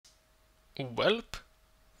Welp.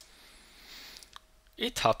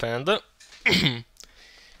 It happened.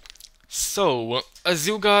 So, as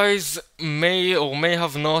you guys may or may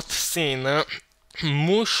have not seen,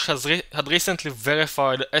 Moosh had recently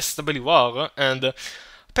verified SWR, and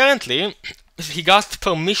apparently he got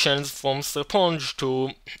permissions from Serponge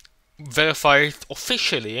to verify it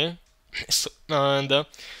officially, and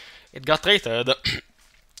it got rated.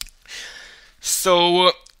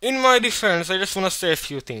 So, in my defense, I just want to say a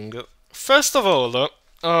few things. First of all,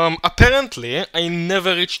 apparently I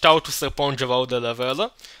never reached out to Serponge about the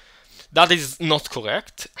level. That is not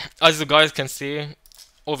correct. As you guys can see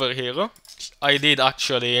over here, I did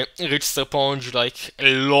actually reach Serponge like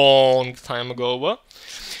a long time ago.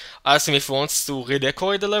 I asked him if he wants to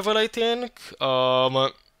redecorate the level, I think.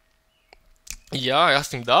 Yeah, I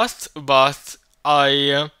asked him that, but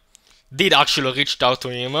I did actually reach out to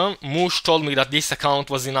him. Moosh told me that this account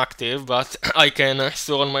was inactive, but I can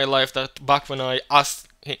swear on my life that back when I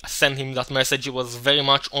sent him that message, he was very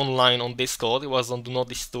much online on Discord. He was on Do Not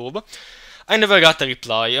Disturb. I never got a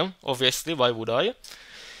reply, obviously, why would I?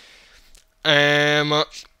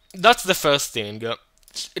 That's the first thing.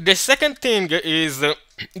 The second thing is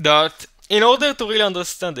that in order to really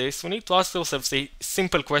understand this, we need to ask ourselves a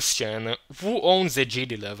simple question. Who owns a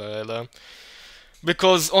GD level?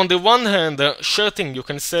 Because on the one hand, sure thing, you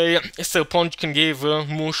can say Serponge can give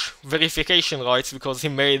Moosh verification rights because he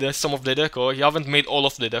made some of the deco. He haven't made all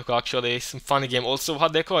of the deco actually. Some funny game also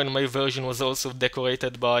had deco, and my version was also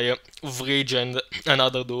decorated by Vrij and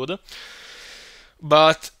another dude.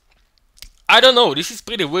 But I don't know, this is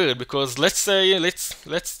pretty weird because let's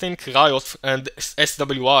think Riot and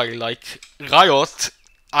SWR. Like Riot,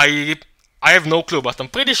 I have no clue, but I'm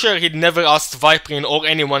pretty sure he'd never asked Viprin or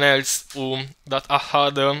anyone else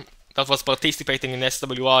that was participating in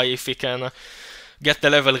SWI if he can get the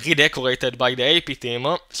level redecorated by the AP team,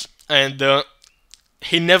 and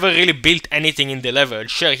he never really built anything in the level.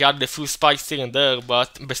 Sure, he had a few spikes here and there,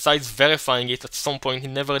 but besides verifying it at some point, he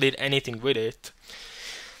never did anything with it.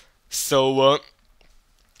 So,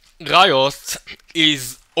 Riot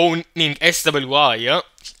is owning SWI,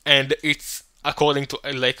 and it's according to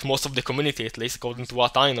like most of the community, at least according to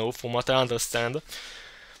what I know, from what I understand.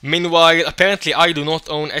 Meanwhile, apparently I do not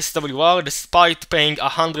own SWR despite paying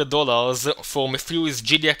 $100 for Matthew's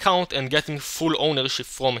GD account and getting full ownership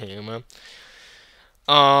from him.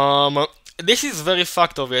 This is very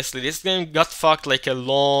fucked, obviously. This game got fucked like a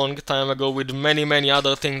long time ago with many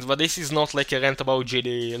other things, but this is not like a rant about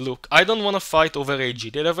GD. Look, I don't want to fight over a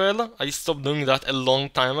GD level. I stopped doing that a long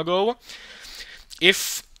time ago.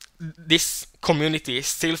 If this community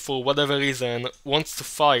still, for whatever reason, wants to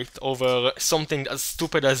fight over something as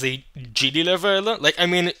stupid as a GD level, like, I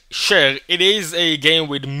mean, sure, it is a game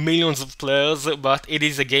with millions of players, but it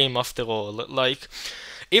is a game after all. Like,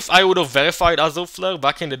 if I would have verified Azurflare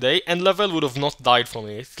back in the day, End Level would have not died from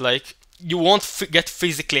it. Like, you won't get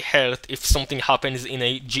physically hurt if something happens in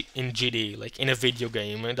GD, like in a video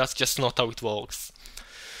game. That's just not how it works.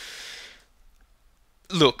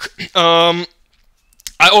 Look, I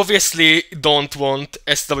obviously don't want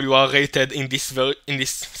SWR rated in this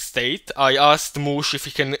state. I asked Moosh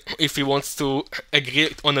if he wants to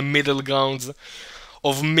agree on a middle ground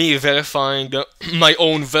of me verifying my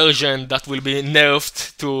own version that will be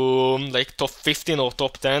nerfed to like top 15 or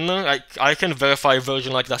top 10. I can verify a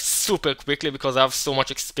version like that super quickly because I have so much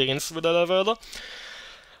experience with the level.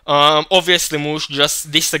 Obviously Moosh just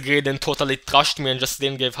disagreed and totally trashed me and just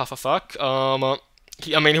didn't give half a fuck. I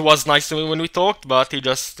mean, he was nice to me when we talked, but he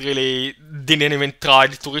just really didn't even try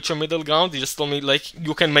to reach a middle ground. He just told me, like,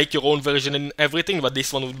 you can make your own version and everything, but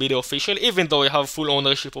this one would be the official, even though I have full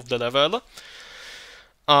ownership of the level.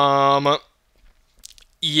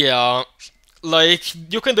 Yeah,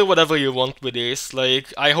 like, you can do whatever you want with this.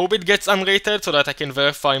 Like, I hope it gets unrated so that I can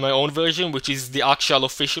verify my own version, which is the actual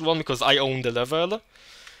official one, because I own the level.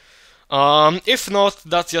 If not,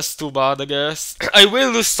 that's just too bad, I guess. I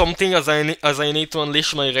will do something as I need to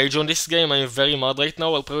unleash my rage on this game. I'm very mad right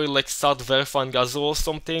now. I'll probably like start verifying Azure or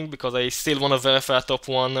something, because I still want to verify a top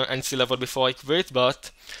 1 NC level before I quit,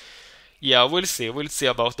 but yeah, we'll see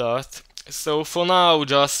about that. So for now,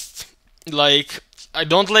 just like, I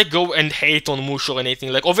don't like go and hate on Moosh or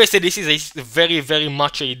anything. Like, obviously this is a very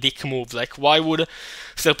much a dick move. Like, why would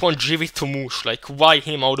Serponge give it to Moosh? Like, why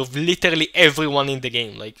him out of literally everyone in the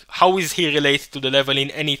game? Like, how is he related to the level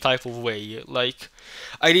in any type of way? Like,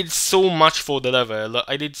 I did so much for the level.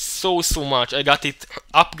 I did so much. I got it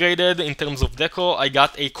upgraded in terms of deco. I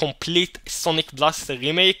got a complete Sonic Blaster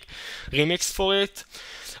remix for it.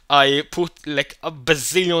 I put like a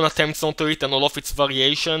bazillion attempts onto it and all of its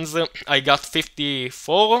variations. I got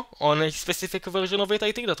 54 on a specific version of it,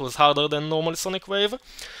 I think, that was harder than normal Sonic Wave.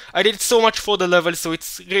 I did so much for the level, so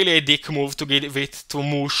it's really a dick move to give it to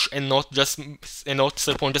Moosh and not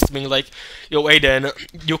Serpon just being like, yo Aeden,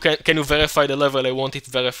 can you verify the level? I want it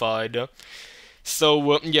verified.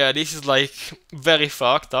 So yeah, this is like very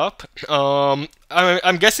fucked up.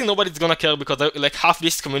 I'm guessing nobody's gonna care because like half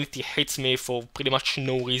this community hates me for pretty much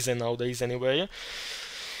no reason nowadays anyway.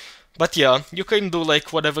 But yeah, you can do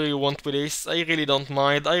like whatever you want with this. I really don't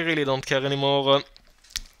mind. I really don't care anymore.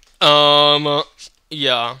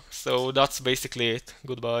 Yeah, so that's basically it.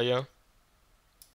 Goodbye.